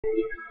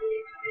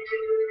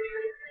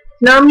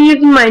Now I'm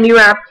using my new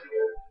app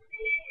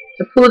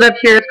to pull it up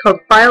here. It's called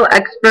File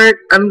Expert.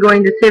 I'm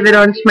going to save it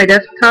onto my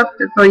desktop.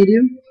 That's all you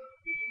do.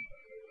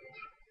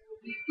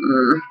 I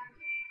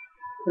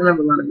don't have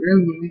a lot of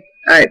room here.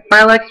 Alright,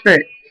 File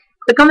Expert.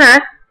 Click on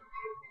that.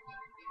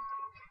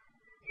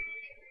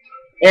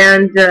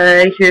 And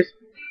here's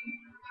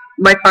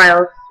my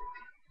files.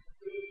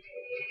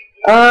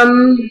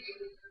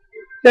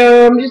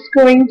 So I'm just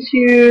going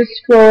to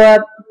scroll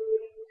up.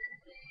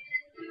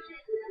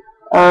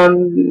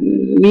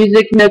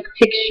 Music, note,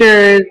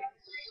 pictures.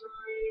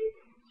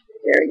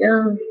 There we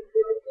go.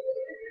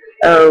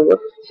 Oh,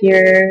 whoops,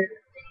 here.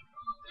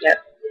 Yep.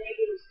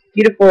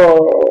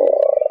 Beautiful.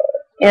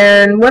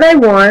 And what I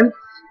want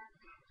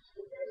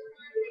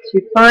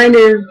to find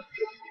is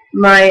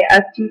my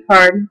SD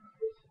card,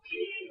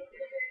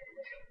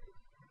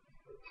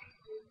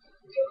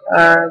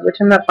 which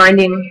I'm not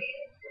finding.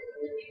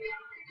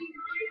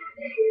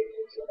 I'm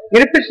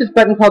going to push this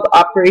button called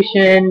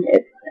Operation.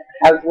 It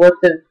has lots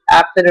of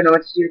apps. I don't know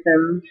what to do with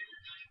them.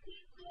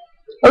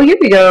 Oh, here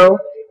we go.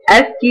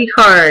 SD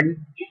card.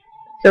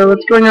 So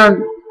what's going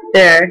on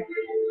there?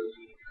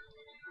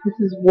 This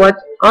is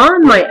what's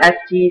on my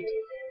SD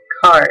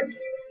card.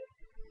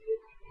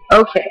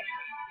 Okay.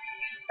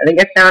 I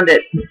think I found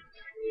it.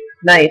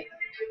 Nice.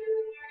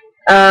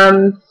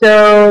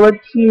 So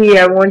let's see.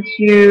 I want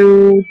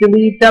to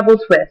delete double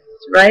twist,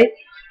 right?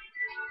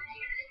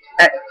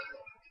 X.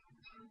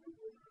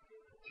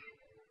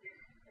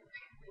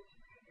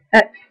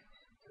 X.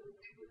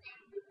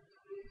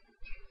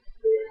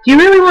 Do you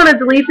really want to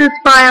delete this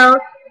file?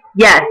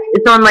 Yes,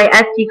 it's on my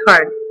SD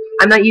card.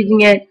 I'm not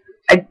using it.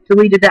 I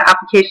deleted the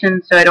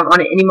application, so I don't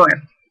want it anymore.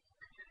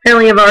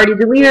 Apparently, I've already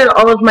deleted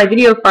all of my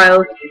video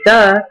files.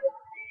 Duh.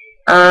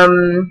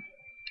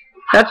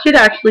 That should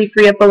actually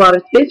free up a lot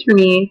of space for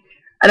me.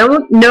 I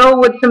don't know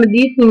what some of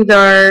these things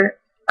are,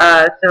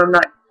 so I'm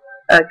not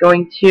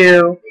going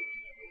to.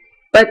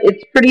 But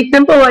it's pretty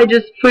simple. I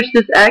just push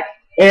this X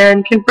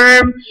and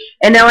confirm,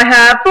 and now I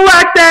have full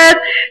access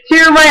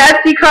to my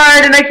SD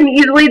card, and I can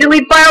easily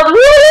delete files. Woo!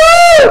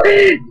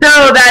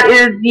 So that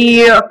is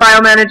the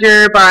File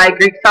Manager by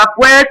Greek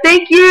Software.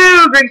 Thank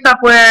you, Greek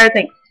Software.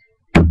 Thanks.